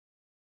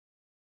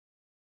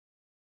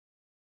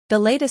The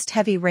latest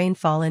heavy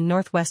rainfall in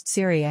northwest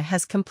Syria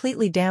has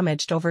completely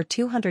damaged over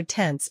 200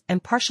 tents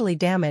and partially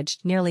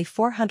damaged nearly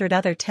 400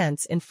 other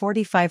tents in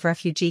 45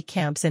 refugee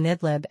camps in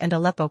Idlib and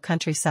Aleppo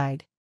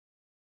countryside.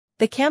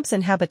 The camp's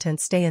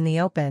inhabitants stay in the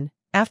open,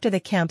 after the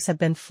camps have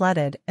been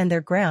flooded and their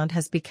ground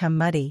has become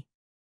muddy.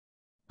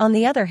 On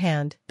the other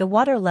hand, the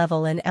water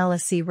level in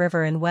Al-Asi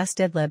River in West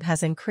Idlib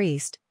has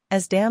increased,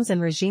 as dams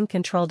in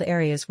regime-controlled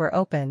areas were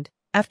opened,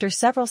 after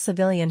several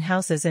civilian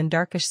houses in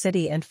Darkish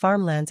city and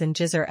farmlands in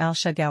Jizr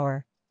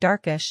al-Shagawar,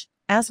 Darkish,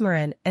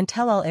 Asmaran and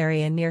Tel Al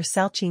area near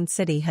Salchin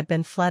city had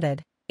been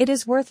flooded. It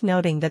is worth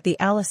noting that the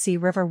Al-Asi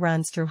River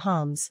runs through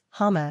Homs,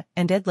 Hama,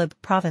 and Idlib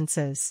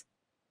provinces.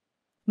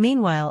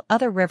 Meanwhile,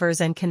 other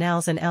rivers and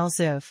canals in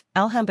Al-Zuf,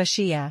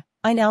 Al-Hambashiyah,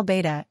 Ain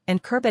al-Baida,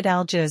 and Khirbet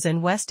al-Juz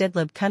in West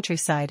Idlib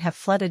countryside have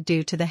flooded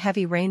due to the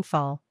heavy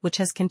rainfall, which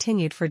has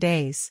continued for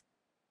days.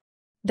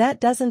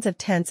 That dozens of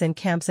tents in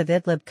camps of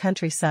Idlib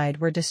countryside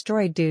were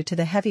destroyed due to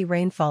the heavy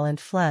rainfall and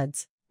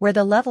floods, where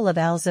the level of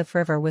Al-Zuf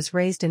River was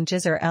raised in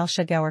Jizr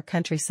al-Shagawar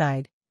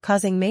countryside,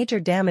 causing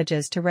major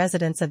damages to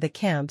residents of the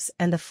camps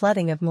and the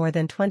flooding of more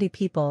than 20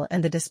 people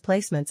and the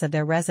displacements of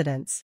their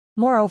residents.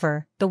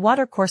 Moreover, the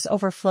watercourse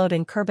overflowed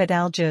in Khirbet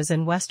al-Juz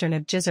in western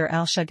of Jizr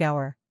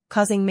al-Shagawar,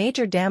 causing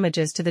major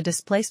damages to the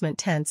displacement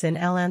tents in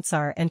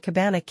Al-Ansar and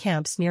Kabana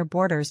camps near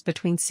borders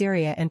between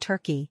Syria and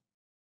Turkey.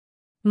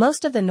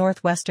 Most of the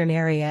northwestern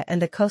area and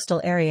the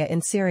coastal area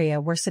in Syria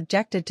were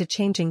subjected to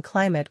changing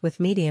climate with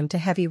medium to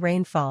heavy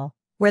rainfall,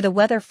 where the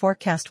weather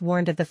forecast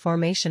warned of the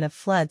formation of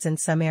floods in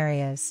some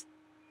areas.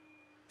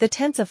 The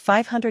tents of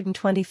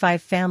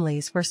 525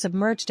 families were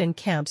submerged in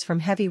camps from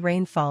heavy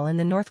rainfall in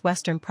the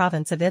northwestern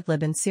province of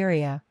Idlib in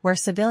Syria, where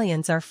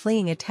civilians are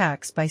fleeing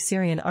attacks by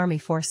Syrian army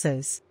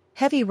forces.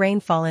 Heavy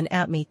rainfall in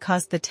Atmi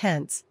caused the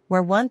tents,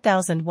 where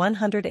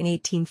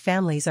 1,118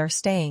 families are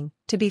staying,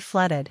 to be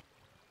flooded.